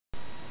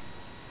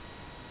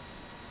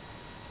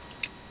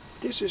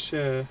This is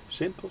a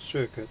simple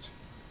circuit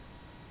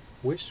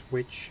with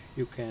which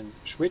you can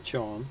switch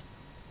on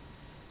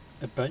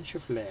a bunch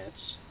of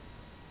LEDs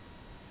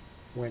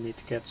when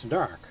it gets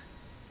dark.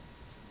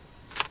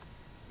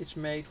 It's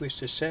made with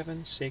the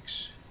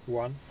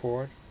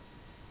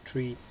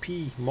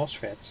 76143P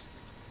MOSFET.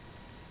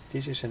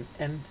 This is an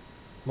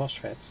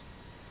N-MOSFET,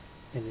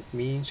 and it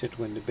means that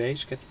when the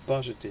base gets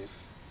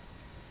positive,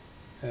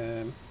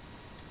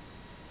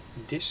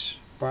 this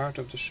part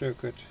of the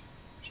circuit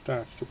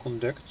starts to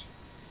conduct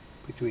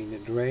between the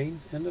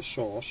drain and the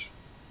source,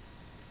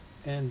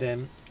 and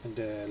then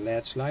the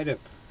LEDs light up.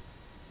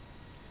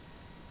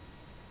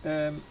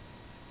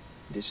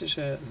 This is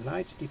a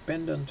light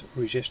dependent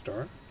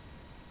resistor,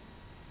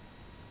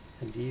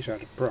 and these are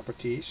the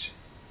properties.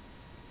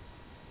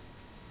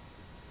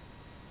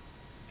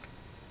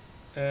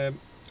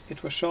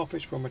 It was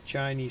salvaged from a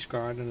Chinese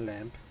garden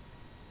lamp,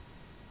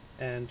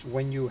 and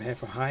when you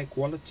have a high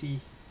quality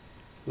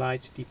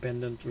light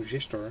dependent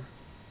resistor,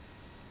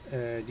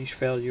 these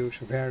values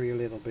vary a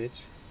little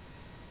bit.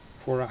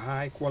 For a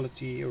high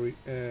quality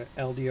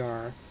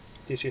LDR,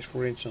 this is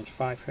for instance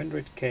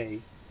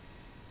 500K,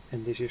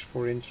 and this is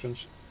for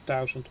instance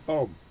 1000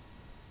 ohm.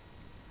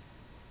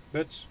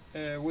 But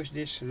with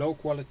this low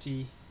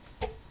quality,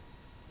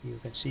 you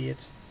can see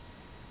it,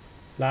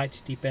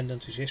 light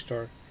dependent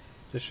resistor,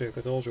 the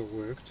circuit also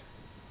worked.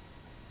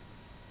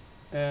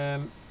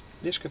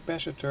 This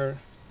capacitor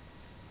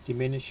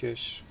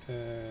diminishes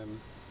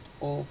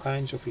all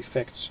kinds of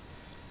effects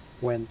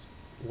when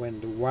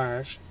the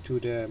wires to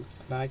the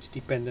light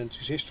dependent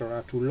resistor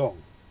are too long.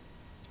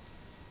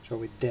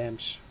 So it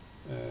damps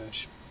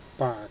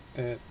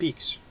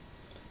peaks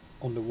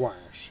on the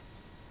wires.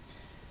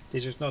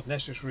 This is not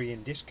necessary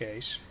in this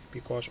case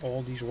because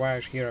all these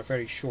wires here are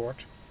very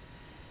short,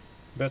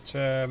 but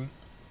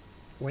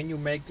when you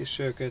make this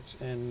circuit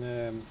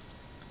and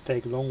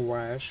take long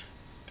wires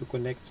to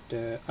connect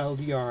the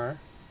LDR,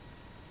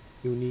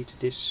 you need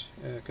this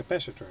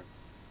capacitor.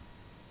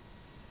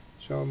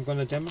 So I'm going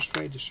to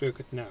demonstrate the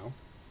circuit now.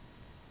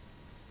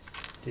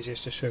 This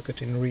is the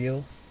circuit in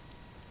real.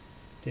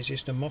 This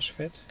is the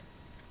MOSFET,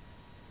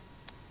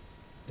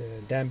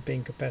 the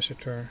damping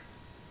capacitor,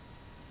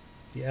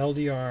 the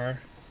LDR,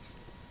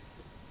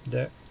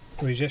 the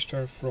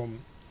resistor from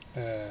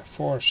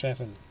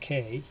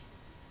 47K,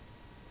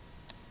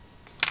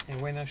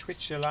 and when I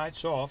switch the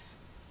lights off,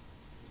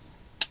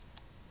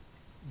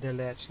 the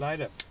LEDs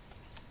light up.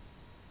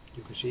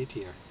 You can see it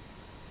here.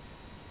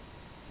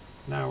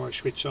 Now I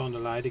switch on the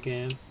light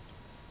again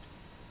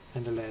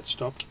and the LEDs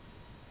stop.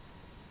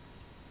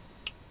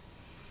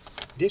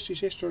 This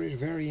resistor is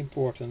very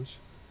important.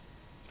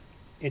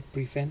 It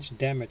prevents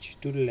damage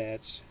to the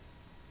LEDs.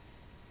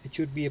 It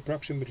should be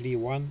approximately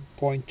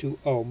 1.2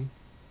 ohm,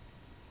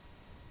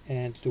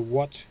 and the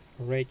watt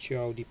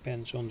ratio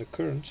depends on the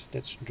current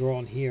that's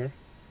drawn here.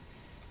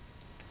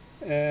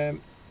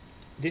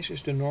 This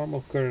is the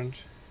normal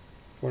current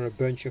for a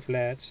bunch of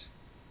LEDs,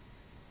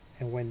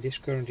 and when this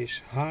current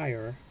is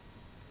higher,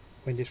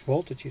 when this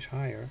voltage is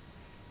higher,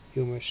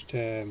 you must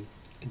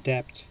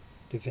adapt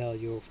the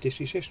value of this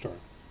resistor.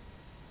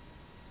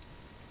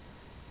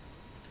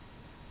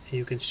 And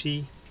you can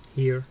see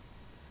here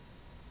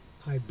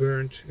I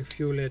burned a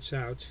few LEDs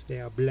out.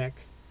 They are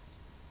black,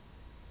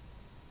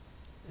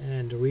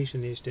 and the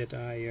reason is that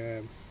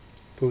I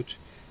put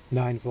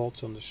 9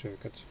 volts on the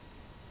circuit.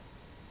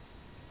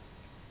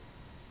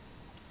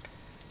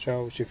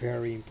 So it's a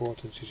very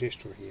important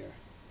resistor here.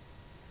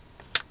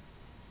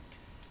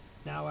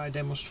 Now I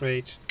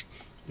demonstrate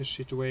the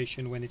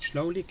situation when it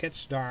slowly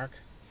gets dark.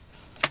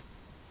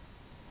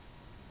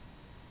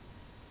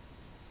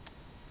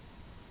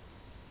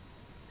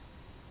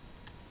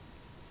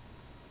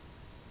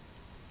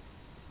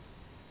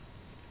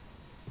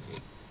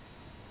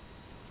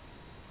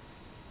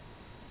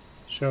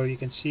 So you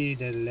can see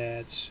the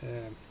LEDs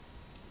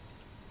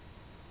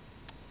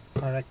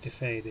are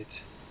activated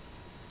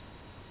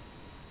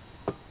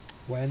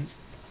when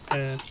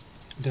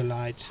the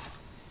light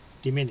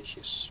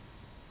diminishes.